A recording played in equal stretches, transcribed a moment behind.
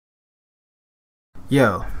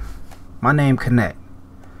Yo, my name Connect.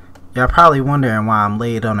 Y'all probably wondering why I'm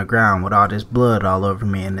laid on the ground with all this blood all over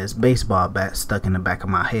me and this baseball bat stuck in the back of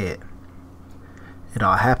my head. It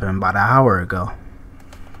all happened about an hour ago.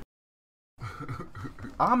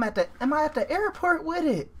 Am I at the airport with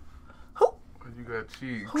it? Who? You got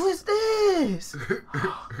cheeks. Who is this? It'd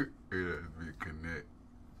be Connect.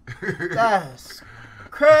 That's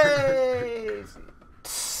crazy.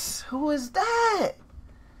 Who is that?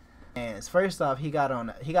 And first off, he got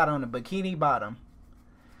on a bikini bottom,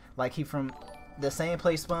 like he from the same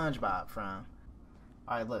place SpongeBob from.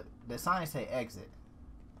 All right, look, the sign say exit,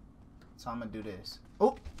 so I'm gonna do this.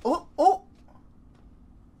 Oh, oh, oh!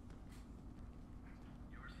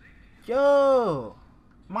 Yo,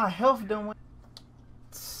 my health done went.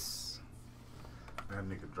 That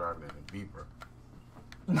nigga driving in a beeper.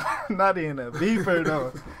 Not in a beeper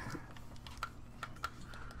though.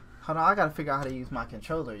 Hold on, I gotta figure out how to use my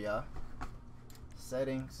controller, y'all.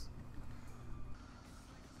 Settings.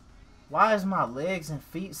 Why is my legs and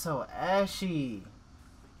feet so ashy?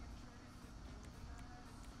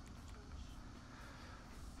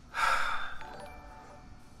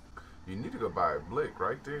 You need to go buy a blick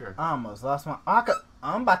right there. I almost lost my.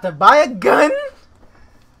 I'm about to buy a gun.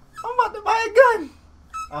 I'm about to buy a gun.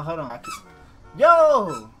 Oh, hold on.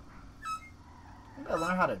 Yo, I gotta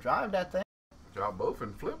learn how to drive that thing. Y'all both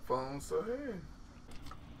in flip phones, so hey.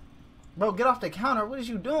 Bro, get off the counter. What is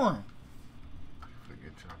you doing?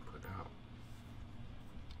 Forget y'all put out.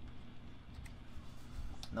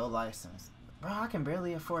 No license. Bro, I can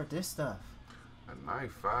barely afford this stuff. A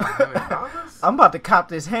knife, $500? I'm about to cop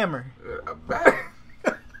this hammer. A bag?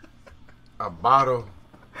 A bottle?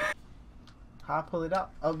 How I pull it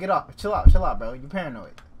out? Oh, get off. Chill out, bro. You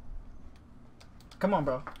paranoid. Come on,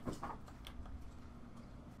 bro.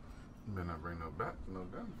 You better not bring no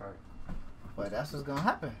gunfight. But that's what's gonna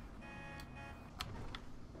happen.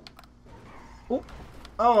 Oop.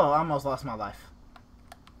 Oh, I almost lost my life.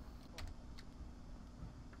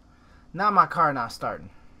 Now my car not starting.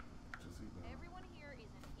 Everyone here is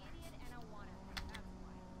an idiot and a wannabe. That's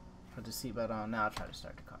why. Put the seatbelt on. Now I'll try to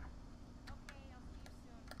start the car. Okay, I'll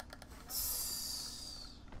see you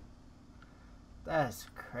soon. That's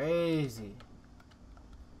crazy.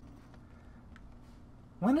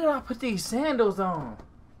 When did I put these sandals on?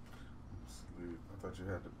 Sleep. I thought you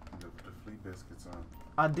had the flea biscuits on.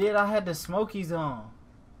 I did. I had the Smokies on.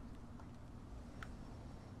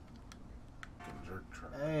 Jerk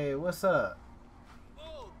truck. Hey, what's up?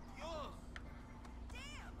 Oh, Dios!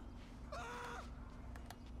 Damn!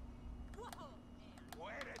 Whoa!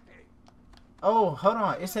 Muérete! Oh, hold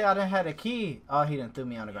on. It said I didn't have a key. Oh, he done threw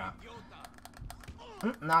me on the ground.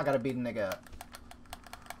 Now I gotta beat the nigga up.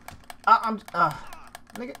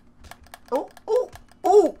 Nigga. Ooh, ooh,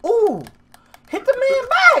 ooh, ooh. Hit the man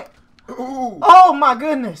back. Ooh! Oh my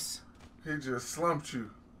goodness. He just slumped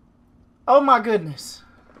you. Oh my goodness.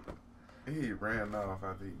 He ran off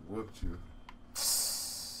after he whooped you.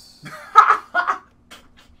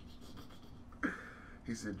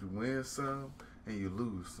 He said you win some and you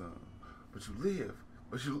lose some. But you live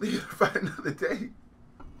to fight another day.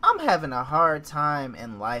 I'm having a hard time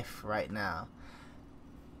in life right now.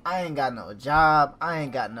 I ain't got no job. I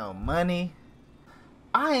ain't got no money.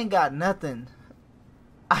 I ain't got nothing.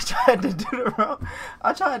 I tried to do the wrong.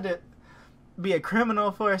 I tried to be a criminal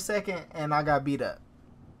for a second and I got beat up.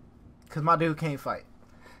 Cause my dude can't fight.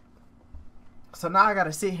 So now I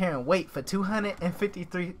gotta sit here and wait for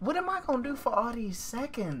 253. What am I gonna do for all these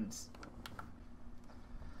seconds?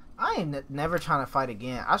 I ain't never trying to fight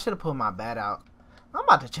again. I should have pulled my bat out. I'm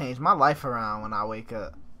about to change my life around when I wake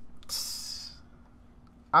up.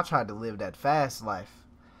 I tried to live that fast life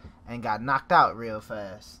and got knocked out real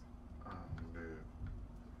fast.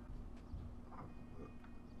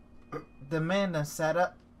 The man done sat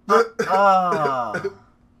up. Oh.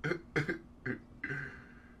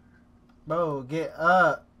 Bro, get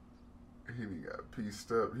up. He got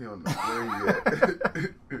pieced up. He on the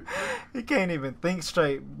way yet. He can't even think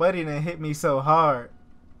straight. Buddy done hit me so hard.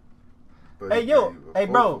 But Hey, yo. Hey,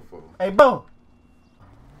 bro. Hey, bro.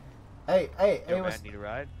 Hey, Yo, what's... man, need a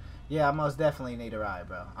ride? Yeah, I most definitely need a ride,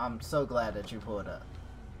 bro. I'm so glad that you pulled up.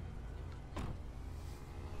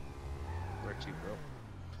 Where to,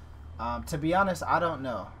 bro? To be honest, I don't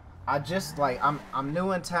know. I just, like, I'm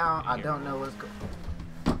new in town. I don't know what's going...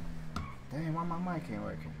 Damn, why my mic ain't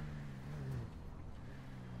working?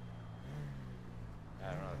 I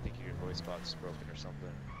don't know, I think your voice box is broken or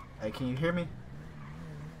something. Hey, can you hear me?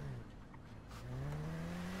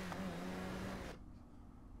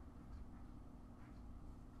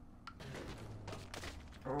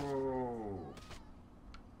 Oh.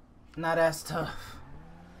 Now that's tough.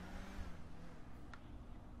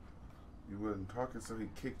 wasn't talking, so he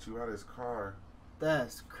kicked you out of his car.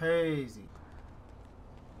 That's crazy.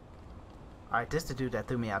 Alright, this the dude that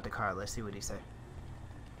threw me out the car. Let's see what he say.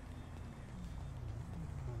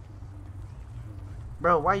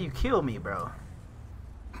 Bro, why you kill me, bro?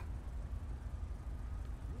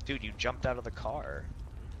 Dude, you jumped out of the car.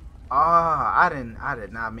 Oh, I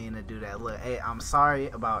did not mean to do that. Look, hey, I'm sorry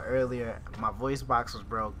about earlier. My voice box was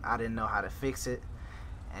broke. I didn't know how to fix it.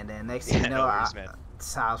 And then next thing you know, No worries, man.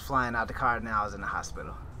 so I was flying out the car and now I was in the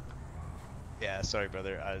hospital. Yeah, sorry,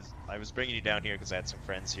 brother. I was bringing you down here because I had some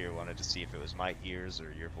friends here who wanted to see if it was my ears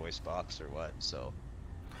or your voice box or what. So.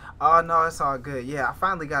 Oh no, it's all good. Yeah, I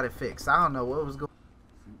finally got it fixed. I don't know what was going.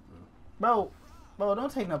 Bro,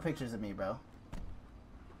 don't take no pictures of me, bro.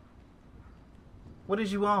 What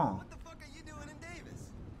is you on? What the fuck are you doing in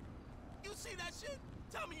Davis? You see that shit?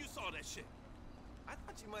 Tell me you saw that shit. I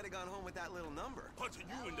thought you might have gone home with that little number. Punching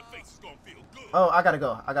you in the face is gonna feel good. Oh, I gotta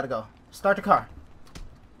go. Start the car.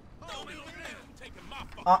 Don't be taking my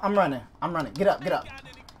fucking I'm running. Get up. ain't got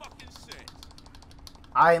any fucking sense.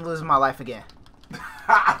 I ain't losing my life again.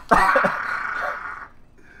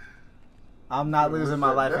 I'm not losing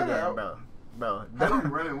my life again, bro. Bro, How you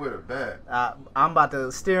running with a bat? I'm about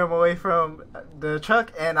to steer him away from the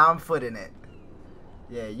truck, and I'm footing it.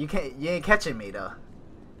 Yeah, you ain't catching me though.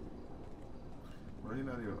 Bro, he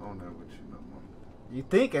not even on that with you no more. You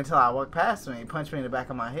think until I walk past him and he punched me in the back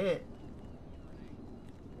of my head.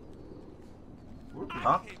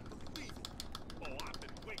 Huh? I can't believe it. Oh, I've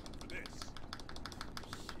been waiting for this.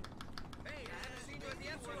 Hey, I haven't seen you at the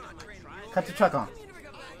Epsilon training. Cut the truck on.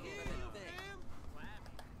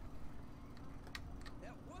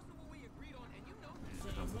 That wasn't what we agreed on, and you know.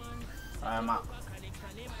 Alright,